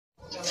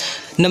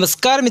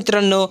नमस्कार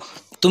मित्रांनो,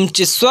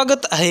 तुमचे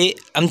स्वागत आहे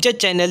आमच्या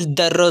चॅनल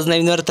दररोज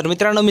नवीनवर। तर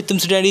मित्रांनो, मी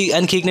तुमच्यासाठी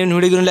आणखी एक नवीन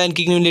व्हिडिओ घेऊन आलो,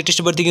 आणखी एक नवीन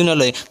लेटेस्ट भरती घेऊन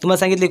आलो आहे। तुम्हाला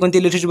सांगितले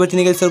कोणती लेटेस्ट भरती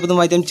निघेल सर्वप्रथम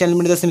माहिती आमच्या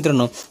चॅनलमध्ये असते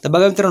मित्रांनो। तर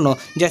बघा मित्रांनो,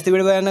 जास्त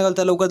वेळ वाया न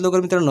घालता लवकरात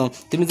लवकर मित्रांनो,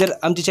 तुम्ही जर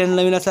आमच्या चॅनल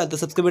नवीन असाल तर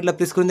सबस्क्राइब बटनला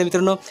प्रेस करून द्या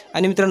मित्रांनो।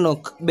 आणि मित्रांनो,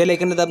 बेल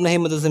आयकॉन दाबणं हे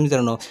महत्त्वाचं आहे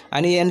मित्रांनो।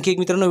 आणि आणखी एक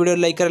मित्रांनो, व्हिडिओ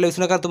लाईक करायला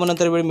विसरू नका, तुम्हाला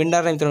नंतर वेळ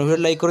मिळणार नाही मित्रांनो।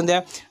 व्हिडिओ लाईक करून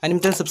द्या आणि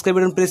मित्रांनो सबस्क्राइब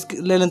बटन प्रेस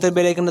केल्यानंतर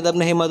बेल आयकॉन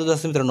दाबणं हे महत्त्वाचं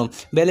असतं मित्रांनो।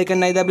 बेल आयकॉन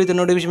नाही दाबली तर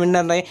नोटिफिकेशन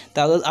मिळणार नाही।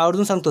 तर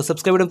आवर्जून सांगतो,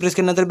 सबस्क्राइब बटन प्रेस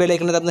केल्यानंतर बेल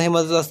आयकॉन दाबणं हे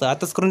महत्त्वाचं असतं।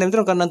 आताच करून द्या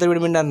मित्रांनो, कारण नंतर वेळ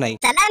मिळणार नाही।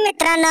 चला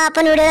मित्रांनो,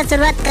 आपण व्हिडिओला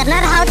सुरुवात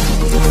करणार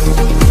आहोत।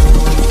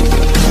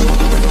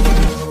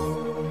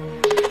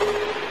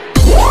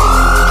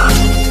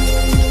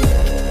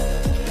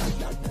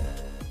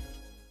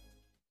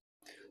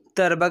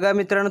 तर बघा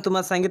मित्रांनो,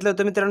 तुम्हाला सांगितलं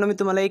होतं मित्रांनो, मी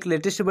तुम्हाला एक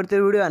लेटेस्ट भरती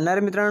व्हिडिओ आणणार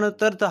आहे मित्रांनो।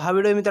 तर हा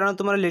व्हिडिओ मित्रांनो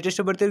तुम्हाला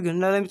लेटेस्ट भरती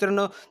घेऊन आला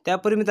मित्रांनो।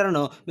 त्यापूर्वी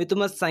मित्रांनो, मी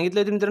तुम्हाला सांगितलं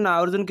होतं मित्रांनो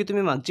आवर्जून की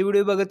तुम्ही मागची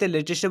व्हिडिओ बघा, ते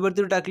लेटेस्ट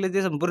भरती टाकले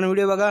ते संपूर्ण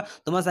व्हिडिओ बघा।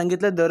 तुम्हाला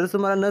सांगितलं दररोज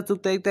तुम्हाला न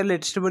चुकता एक त्या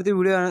लेटेस्ट भरती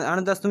व्हिडिओ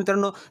आणत असतो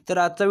मित्रांनो। तर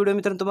आजचा व्हिडिओ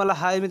मित्रांनो तुम्हाला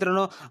हा आहे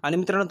मित्रांनो। आणि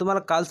मित्रांनो,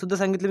 तुम्हाला काल सुद्धा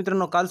सांगितलं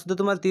मित्रांनो, काल सुद्धा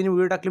तुम्हाला 3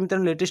 व्हिडिओ टाकले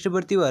मित्रांनो लेटेस्ट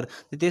भरतीवर।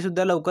 ते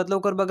सुद्धा लवकरात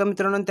लवकर बघा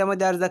मित्रांनो,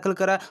 त्यामध्ये अर्ज दाखल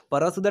करा।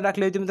 परवा सुद्धा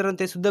टाकले होते मित्रांनो,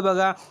 ते सुद्धा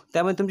बघा।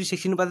 त्यामध्ये तुमची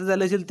शिक्षण पात्रता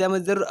झाली असेल,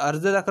 त्यामध्ये जर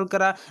अर्ज दाखल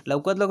करा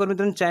लवकर लवकर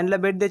मित्रांनो। चॅनलला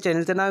भेट द्या,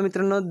 चॅनलचं नाव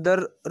मित्रांनो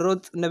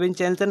दररोज नवीन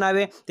चॅनलचं नाव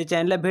आहे, ते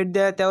चॅनलला भेट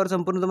द्या। त्यावर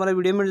संपूर्ण तुम्हाला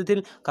व्हिडिओ मिळून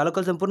जातील।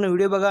 कालोकाल संपूर्ण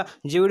व्हिडिओ बघा,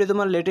 जे व्हिडिओ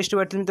तुम्हाला लेटेस्ट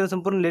वाटतील मित्रांनो,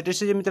 संपूर्ण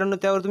लेटेस्ट जे मित्रांनो,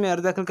 त्यावर तुम्ही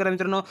अर्ज दाखल करा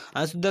मित्रांनो।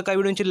 आणि सुद्धा काही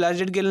व्हिडिओची लास्ट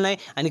डेट गेली नाही,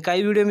 आणि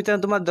काही व्हिडिओ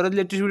मित्रांनो तुम्हाला दररोज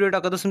लेटेस्ट व्हिडिओ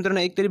टाकत असतो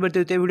मित्रांनो। एक तरी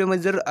भरती त्या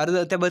व्हिडिओमध्ये जर अर्ज,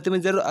 त्या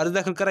भरतीमध्ये जर अर्ज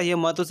दाखल करा, हे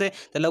महत्त्वाचं आहे।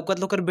 तर लवकरात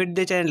लवकर भेट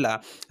द्या चॅनलला।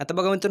 आता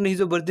बघा मित्रांनो, ही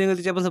जो भरती निघाली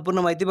त्याची आपण संपूर्ण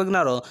माहिती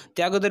बघणार आहोत।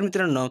 त्या अगोदर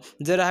मित्रांनो,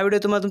 जर हा व्हिडिओ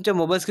तुम्हाला तुमच्या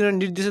मोबाईल स्क्रीनवर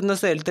नीट दिसत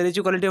नसेल तर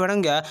याची क्वालिटी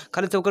वाढवून घ्या।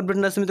 खाली चौकट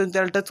बटन असेल मित्रांनो,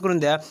 त्याला टच करून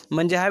द्या,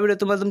 म्हणजे हा व्हिडिओ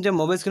तुम्हाला तुमच्या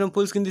मोबाईल स्क्रीनवर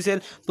फुल स्क्रीन दिसेल।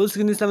 फुल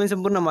स्क्रीन दिसला म्हणजे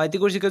संपूर्ण माहिती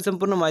करू शकेल।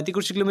 संपूर्ण माहिती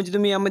करू शकली म्हणजे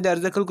तुम्ही यामध्ये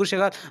अर्ज दाखल करू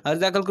शकाल। अर्ज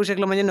दाखल करू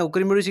शकला म्हणजे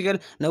नोकरी मिळू शकेल।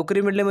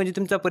 नोकरी मिळाली म्हणजे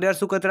तुमचा परिवार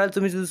सुखात राहाल,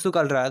 तुम्ही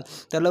सुखात राहाल।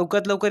 तर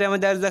लवकरात लवकर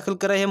यामध्ये अर्ज दाखल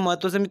करा, हे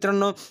महत्त्वाचं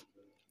मित्रांनो।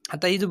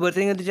 आता ही जो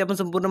भरती आहे त्याची आपण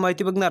संपूर्ण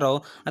माहिती बघणार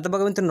आहोत। आता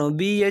बघा मित्रांनो,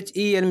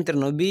 BHEL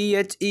मित्रांनो,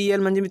 BHEL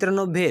म्हणजे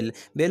मित्रांनो भेल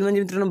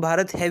म्हणजे मित्रांनो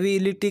भारत हेवी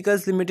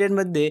इलेक्ट्रिकल्स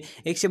लिमिटेडमध्ये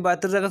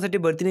 172 जागांसाठी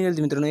भरती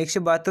निघाली मित्रांनो।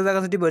 172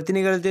 जागांसाठी भरती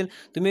निघाली।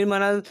 तुम्ही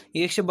म्हणाल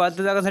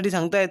 172 जागांसाठी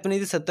सांगतायत, पण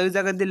इथे 27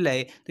 जागा दिल्या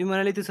आहे। तुम्ही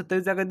म्हणाले इथे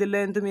 27 जागा दिल्या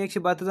आहे आणि तुम्ही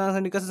 172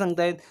 जागांसाठी कसं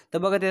सांगतायत? तर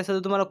बघा,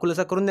 त्यासाठी तुम्हाला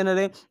खुलासा करून देणार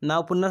आहे।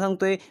 नाव पुन्हा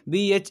सांगतोय,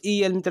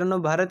 BHEL मित्रांनो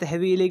भारत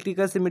हेवी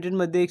इलेक्ट्रिकल्स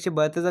लिमिटेडमध्ये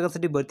 172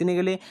 जागांसाठी भरती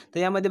निघाली। तर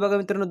यामध्ये बघा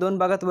मित्रांनो 2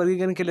 भागात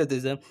वर्गीकरण केलं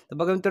होतं। तर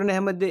बघा मित्रांनो,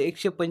 ह्यामध्ये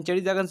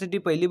 145 जागांसाठी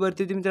पहिली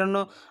भरती होती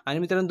मित्रांनो, आणि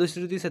मित्रांनो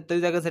दुसरी होती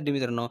 27 जागांसाठी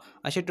मित्रांनो।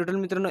 असे टोटल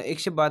मित्रांनो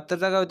 172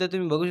 जागा होत्या।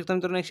 तुम्ही बघू शकता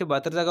मित्रांनो,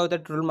 172 जागा होत्या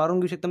टोटल, मारून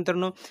घेऊ शकता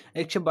मित्रांनो,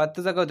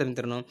 172 जागा होत्या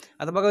मित्रांनो।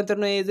 आता बघा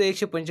मित्रांनो, हे जो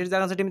 145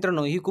 जागांसाठी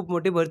मित्रांनो, ही खूप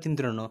मोठी भरती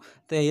मित्रांनो।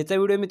 तर याचा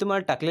व्हिडिओ मी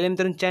तुम्हाला टाकलेला आहे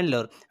मित्रांनो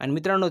चॅनलवर, आणि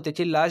मित्रांनो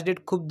त्याची लास्ट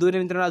डेट खूप दूर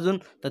आहे मित्रांनो अजून।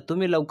 तर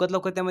तुम्ही लवकरात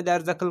लवकर त्यामध्ये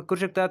अर्ज दाखल करू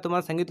शकता।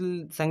 तुम्हाला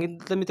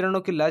सांगितलं मित्रांनो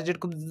की लास्ट डेट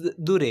खूप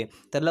दूर आहे,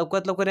 तर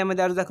लवकरात लवकर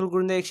यामध्ये अर्ज दाखल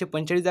करून द्या।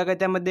 145 जागा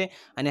त्यामध्ये,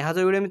 आणि हा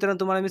जो व्हिडिओ मित्रांनो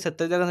तुम्हाला मी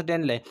 27 जागांसाठी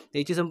आणला आहे,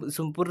 त्याची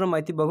संपूर्ण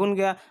माहिती बघून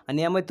घ्या।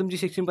 आणि यामध्ये तुमची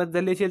शिक्षण पात्रता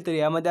झाली असेल तर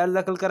यामध्ये अर्ज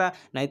दाखल करा,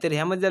 नाहीतर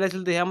ह्यामध्ये झालं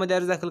असेल तर ह्यामध्ये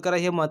अर्ज दाखल करा,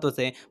 हे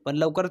महत्त्वाचं आहे। पण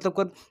लवकरात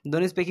लवकर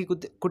दोन्हीपैकी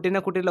कुठे ना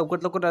कुठे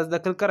लवकरात लवकर अर्ज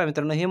दाखल करा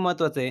मित्रांनो, हे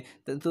महत्त्वाचं आहे।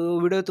 तर तो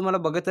व्हिडिओ तुम्हाला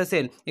बघत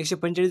असेल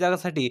 145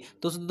 जागांसाठी,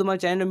 तो सुद्धा तुम्हाला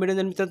चॅनल मिळून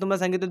जाईल मित्रांनो। तुम्हाला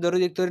सांगितलं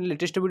दररोज एक तरी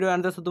लेटेस्ट व्हिडिओ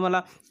आणत असतो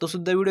तुम्हाला, तो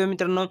सुद्धा व्हिडिओ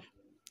मित्रांनो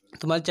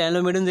तुम्हाला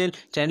चॅनलवर मिळून जाईल।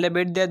 चॅनलला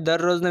भेट द्या,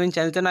 दररोज नवीन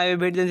चॅनलचं नाव आहे,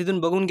 भेट द्या, तिथून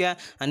बघून घ्या।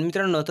 आणि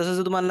मित्रांनो, तसं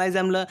जर तुम्हाला नाही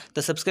जमलं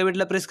तर सबस्क्राइब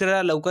बटनला प्रेस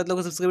करा, लवकरात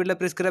लवकर सबस्क्राइब बटनला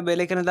प्रेस करा, बेल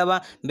आयकॉन दाबा।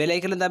 बेल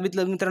आयकॉन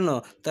दाबितलं मित्रांनो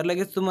तर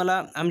लगेच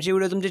तुम्हाला आमचे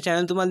व्हिडिओ तुमच्या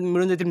चॅनल तुम्हाला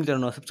मिळून जातील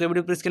मित्रांनो। सबस्क्राइब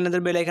बटन प्रेस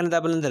केल्यानंतर बेल आयकॉन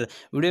दाबल्यानंतर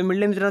व्हिडिओ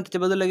मिळले मित्रांनो,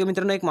 त्याच्या बाजूला लगेच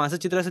मित्रांनो एक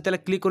माणसाचं चित्र असेल, त्याला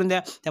क्लिक करून द्या।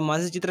 त्या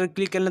माणसाच्या चित्रावर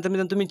क्लिक केल्यानंतर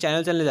मित्रांनो तुम्ही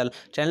चॅनल जाल।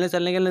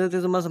 चॅनल गेल्यानंतर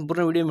ते तुम्हाला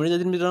संपूर्ण व्हिडिओ मिळून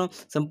जातील मित्रांनो।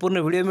 संपूर्ण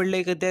व्हिडिओ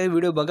मिळले की त्या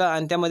व्हिडिओ बघा,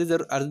 आणि त्यामध्ये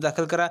जर अर्ज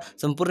दाखल करा।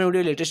 संपूर्ण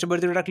व्हिडिओ लेटेस्ट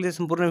भरती टाकली,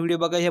 संपूर्ण व्हिडिओ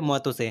बघा, हे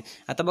महत्त्वाचं आहे।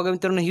 आता बघा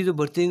मित्रांनो, ही जो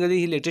भरती निघाली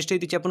ही लेटेस्ट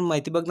आहे, तिची आपण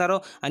माहिती बघणार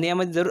आहोत। आणि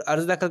यामध्ये जर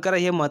अर्ज दाखल करा,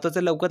 हे महत्त्वाचं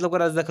आहे, लवकरात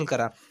लवकर अर्ज दाखल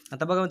करा।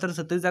 आता बघा मित्रांनो,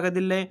 27 जागा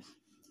दिल्या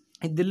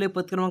आहे। दिल्ली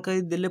पद क्रमांक,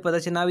 दिल्ली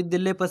पदाचे नाव,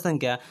 दिल्ली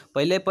पदसंख्या।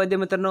 पहिले पद आहे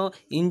मित्रांनो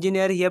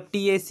इंजिनियर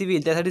FTA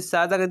सिव्हिल, त्यासाठी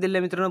 6 जागा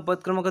दिल्या मित्रांनो। पद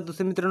क्रमांक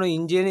दुसरे मित्रांनो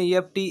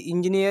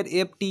इंजिनियर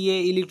FTA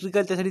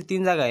इलेक्ट्रिकल, त्यासाठी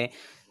 3 जागा आहे।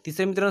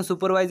 तिसरं मित्रांनो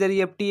सुपरवायझर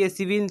FTA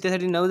सिव्हिल,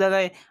 त्यासाठी 9 जागा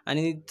आहे।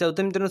 आणि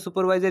चौथं मित्रांनो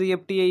सुपरवायझर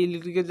FTA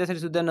इलेक्ट्रिकल, त्यासाठी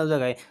सुद्धा 9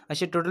 जागा आहे।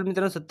 असे टोटल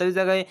मित्रांनो 27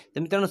 जागा आहे।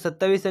 तर मित्रांनो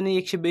 27 आणि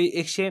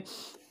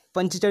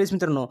 145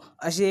 मित्रांनो,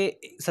 असे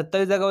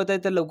 27 जागा होत आहेत।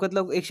 तर लवकरात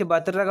लवकर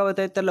 172 जागा होत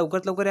आहेत, तर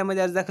लवकरात लवकर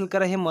यामध्ये अर्ज दाखल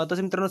करा, हे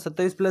महत्त्वाचं मित्रांनो।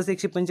 27 +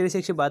 145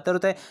 172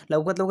 होत आहे।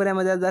 लवकरात लवकर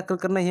यामध्ये अर्ज दाखल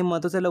करणं हे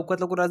महत्त्वाचं आहे।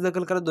 लवकरात लवकर अर्ज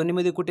दाखल करा,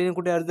 दोन्हीमध्ये कुठे ना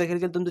कुठे अर्ज दाखल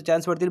केला तुमचे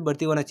चान्स वाढतील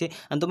भरती होण्याचे,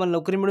 आणि तुम्हाला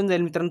नोकरी मिळून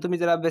जाईल मित्रांनो, तुम्ही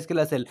जर अभ्यास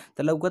केला असेल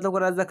तर। लवकरात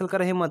लवकर अर्ज दाखल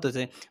करा, हे महत्त्वाचं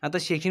आहे। आता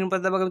शैक्षणिक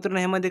पात्रता बघा मित्रांनो,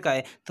 ह्यामध्ये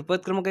काय तर पद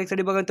क्रमांक 1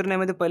 साठी बघा मित्रांनो,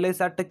 यामध्ये पहिले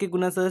 60%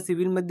 गुणांसह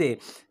सिव्हिलमध्ये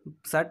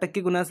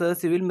 60% गुणांसह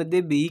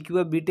सिव्हिलमध्ये BE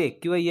किंवा BTech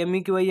किंवा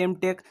ME किंवा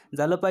MTech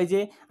झालं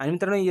पाहिजे। आणि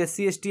मित्रांनो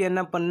SC ST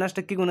यांना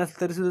 50% गुण असले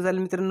तरी सुद्धा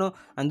चालेल मित्रांनो।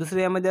 आणि दुसरं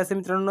यामध्ये असे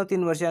मित्रांनो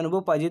 3 वर्ष अनुभव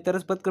पाहिजे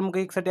तरच पद क्रमांक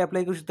 1 साठी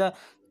अप्लाय करू शकता।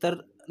 तर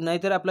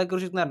नाहीतर अप्लाय करू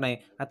शकणार नाही.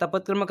 आता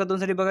पद क्रमांक 2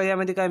 साठी बघा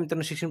यामध्ये काय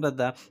मित्रांनो शिक्षण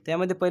पात्रता.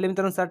 त्यामध्ये पहिले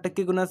मित्रांनो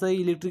 60% गुणासह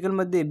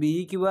इलेक्ट्रिकलमध्ये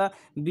BE किंवा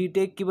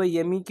BTech किंवा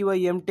ME किंवा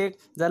MTech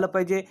झालं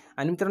पाहिजे.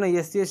 आणि मित्रांनो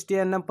SC ST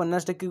यांना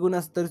 50% गुण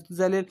असतील तरी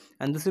चालेल.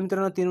 आणि दुसरं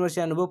मित्रांनो 3 वर्ष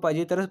अनुभव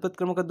पाहिजे तरच पद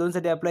क्रमांक 2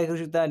 साठी अप्लाय करू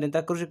शकता,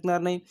 अन्यथा करू शकणार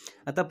नाही.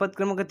 आता पद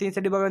क्रमांक 3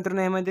 साठी बघा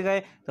मित्रांनो यामध्ये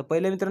काय, तर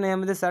पहिले मित्रांनो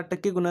यामध्ये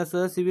 60%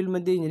 गुणासह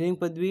सिव्हिलमध्ये इंजिनिअरिंग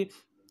पदवी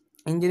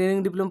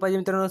इंजिनिअरिंग डिप्लोमा पाहिजे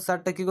मित्रांनो.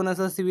 60%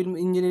 गुणासह सिव्हिल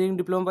इंजिनिअरिंग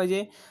डिप्लोमा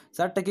पाहिजे.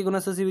 60%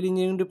 गुणासह सिव्हिल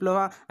इंजिनिअरिंग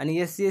डिप्लोमा. आणि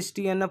SC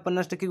ST यांना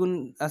 50% गुण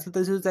असं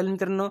तरी सुद्धा चालेल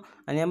मित्रांनो.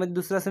 आणि यामध्ये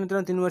दुसरं असं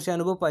मित्रांनो 3 वर्ष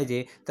अनुभव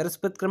पाहिजे तरच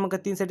पद क्रमांक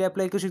 3 साठी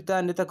अप्लाय करू शकता,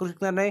 अन्यथा करू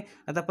शकणार नाही.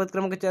 आता पद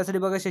क्रमांक 4 साठी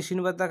बघा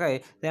शैक्षणिक पात्रता काय,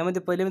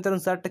 त्यामध्ये पहिले मित्रांनो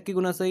 60%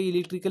 गुणासह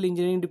इलेक्ट्रिकल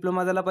इंजिनिअरिंग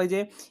डिप्लोमा झाला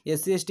पाहिजे.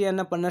 SC ST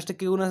यांना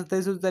 50% गुण असं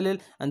तरी सुद्धा चालेल.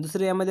 आणि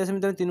दुसरं यामध्ये असं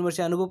मित्रांनो 3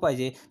 वर्ष अनुभव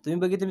पाहिजे. तुम्ही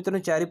बघितलं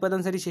मित्रांनो 4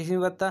 पदांसाठी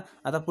शैक्षणिक पात्रता.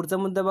 आता पुढचा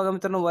मुद्दा बघा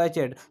मित्रांनो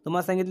वयाची अट.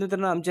 तुम्हाला सांगितलं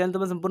मित्रांनो आमच्या चॅनल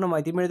तुम्हाला संपूर्ण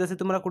माहिती मिळत असते,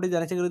 तुम्हाला कुठे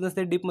जाण्याची गरज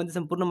नसते, डीपमध्ये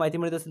संपूर्ण माहिती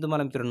मिळत असते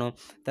तुम्हाला मित्रांनो.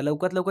 तर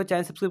लवकरात लवकर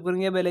चॅनल सबस्क्राईब करून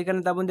घ्या, बेल आयकॉन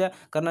दाबून द्या,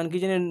 कारण आणखी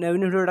जे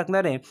नवीन व्हिडिओ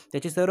टाकणार आहे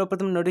त्याची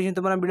सर्वप्रथम नोटिफिकेशन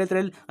तुम्हाला मिळत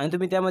राहील. आणि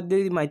तुम्ही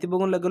त्यामध्ये माहिती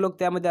बघून लगेच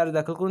त्यामध्ये अर्ज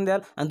दाखल करून द्याल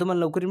आणि तुम्हाला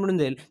लवकर मिळून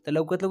जाईल. तर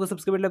लवकरात लवकर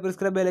सबस्क्राईबला प्रेस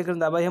करा, बेल आयकॉन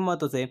दाबा, हे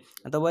महत्त्वाचं आहे.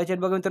 आता वयाची अट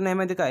बघा मित्रांनो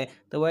यामध्ये काय,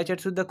 तर वयाची अट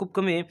सुद्धा खूप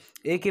कमी आहे.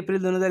 1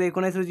 एप्रिल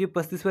 2019 रोजी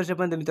 35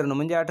 वर्षापर्यंत मित्रांनो,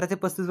 म्हणजे 18 ते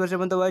 35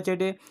 वर्षापर्यंत वयाची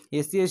अट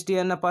आहे. SC ST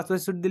यांना 5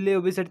 वर्ष सूट दिली आहे,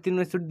 OBC साठी 3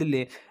 वर्ष सूट दिली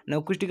आहे.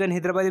 नोकरी ठिकाण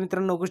हैदराबाद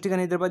मित्रांनो, नोकरी ठिकाण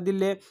हैदराबाद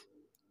दिले आहे.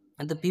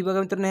 आता फी बघा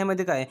मित्रांनो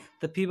ह्यामध्ये काय,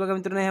 तर फी बघा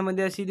मित्रांनो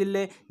ह्यामध्ये अशी दिली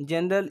आहे.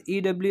 जनरल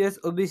EWS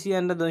OBC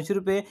यांना 200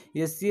 रुपये,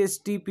 SC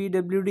ST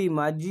PWD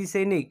माजी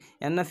सैनिक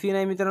यांना फी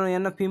नाही मित्रांनो,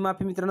 यांना फी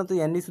माफी मित्रांनो. तर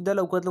यांनी सुद्धा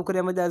लवकरात लवकर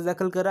यामध्ये अर्ज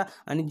दाखल करा.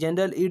 आणि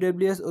जनरल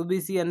EWS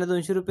OBC यांना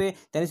 200 रुपये,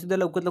 त्यांनी सुद्धा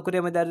लवकरात लवकर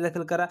यामध्ये अर्ज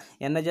दाखल करा.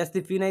 यांना जास्त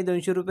फी नाही,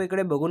 200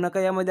 रुपयेकडे बघू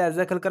नका, यामध्ये अर्ज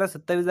दाखल करा.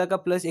 27 जागा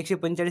प्लस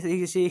 145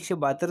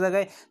 172 जागा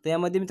आहे. तर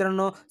यामध्ये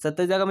मित्रांनो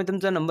 27 जागामध्ये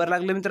तुमचा नंबर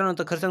लागला मित्रांनो,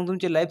 तर खरं सांग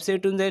तुमची लाईफ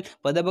सेट होऊन जाईल.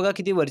 पदा बघा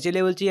किती वरच्या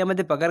लेवलची,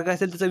 यामध्ये पगार काय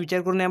असेल त्याचा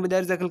विचार करून यामध्ये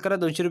अर्ज दाखल करा.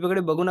 200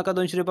 रुपयेकडे बघू नका,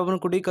 200 रुपये आपण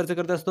कुठेही खर्च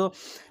करत असतो.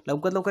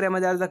 लवकरात लवकर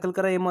यामध्ये अर्ज दाखल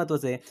करा, हे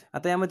महत्त्वाचं आहे.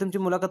 आता यामध्ये तुमची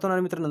मुलाखत होणार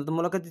मित्रांनो, तर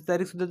मुलाखतीची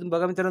तारीख सुद्धा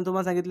बघा मित्रांनो,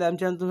 तुम्हाला सांगितलं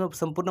आमच्या तुम्हाला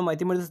संपूर्ण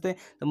माहिती मिळत असते.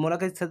 तर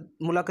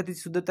मुलाखतीची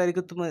सुद्धा तारीख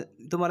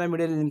तुम्हाला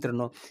मिळेल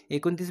मित्रांनो.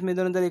 29 मे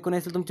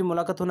 2019 तुमची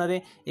मुलाखत होणार आहे.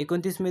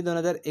 29 मे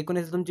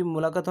 2019 तुमची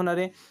मुलाखत होणार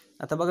आहे.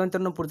 आता बघा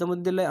मित्रांनो पुढचा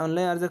मुद्दा दिला आहे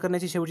ऑनलाईन अर्ज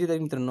करण्याची शेवटची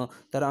तारीख मित्रांनो.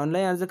 तर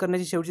ऑनलाईन अर्ज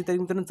करण्याची शेवटची तारीख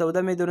मित्रांनो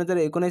 14 मे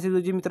 2019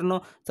 रोजी मित्रांनो,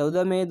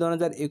 14 मे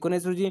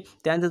 2019 रोजी.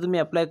 त्यानंतर तुम्ही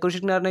अप्लाय करू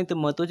शकणार नाही. तर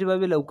महत्त्वाची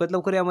बाबी लवकरात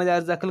लवकर यामध्ये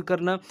अर्ज दाखल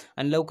करणं,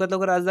 आणि लवकरात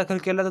लवकर अर्ज दाखल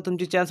केला तर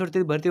तुमची चान्स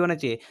वाटते भरती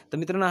होण्याची आहे. तर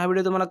मित्रांनो हा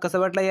व्हिडिओ तुम्हाला कसा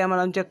वाटला हे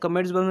आम्हाला आमच्या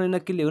कमेंट्स बनवून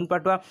नक्की लिहून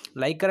पाठवा.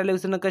 लाईक करायला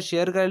विसरू नका,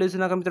 शेअर करायला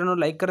विसरू नका मित्रांनो.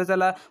 लाईक करत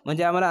चला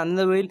म्हणजे आम्हाला आनंद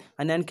होईल,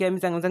 आणि आणखी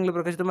आम्ही चांगल्या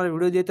प्रकारचे तुम्हाला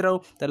व्हिडिओ देत राहू.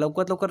 तर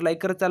लवकरात लवकर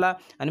लाईक करत चला,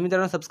 आणि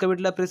मित्रांनो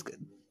सबस्क्राईबला प्रेस.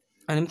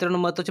 आणि मित्रांनो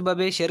महत्त्वाची बाब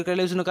आहे, शेअर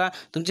करायला विसरू नका.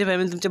 तुमच्या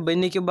फॅमिली तुमच्या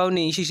बहिणी किंवा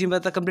भाऊनी शिक्षण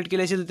पात्रता कंप्लीट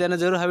केली असेल तर त्यांना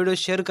जरूर हा व्हिडिओ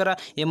शेअर करा,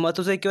 हे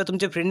महत्त्वाचं आहे. किंवा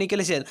तुमच्या फ्रेंडने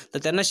केले असेल तर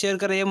त्यांना शेअर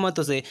करा, हे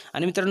महत्त्वाचं आहे.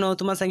 आणि मित्रांनो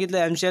तुम्हाला सांगितलं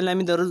आहे आमच्या चॅनल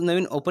आम्ही दररोज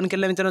नवीन ओपन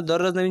केलं आहे मित्रांनो,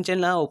 दररोज नवीन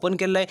चॅनल हा ओपन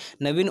केला आहे,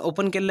 नवीन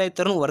ओपन केला आहे,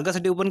 तरुण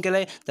वर्गासाठी ओपन केला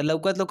आहे. तर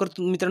लवकरात लवकर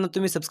मित्रांनो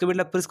तुम्ही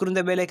सबस्क्राईबला प्रेस करून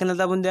द्या, बेल आयकॉनला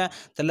दाबून द्या.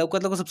 तर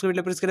लवकरात लवकर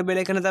सबस्क्राईबला प्रेस करा, बेल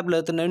आयकॉनला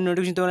दाबलं तर नवीन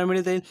नोटिफिकेशन तुम्हाला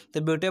मिळत जाईल. तर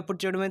भेटूया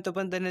पुढच्या व्हिडिओमध्ये.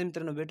 पण धन्यवाद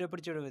मित्रांनो, भेटूया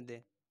पुढच्या व्हिडिओमध्ये.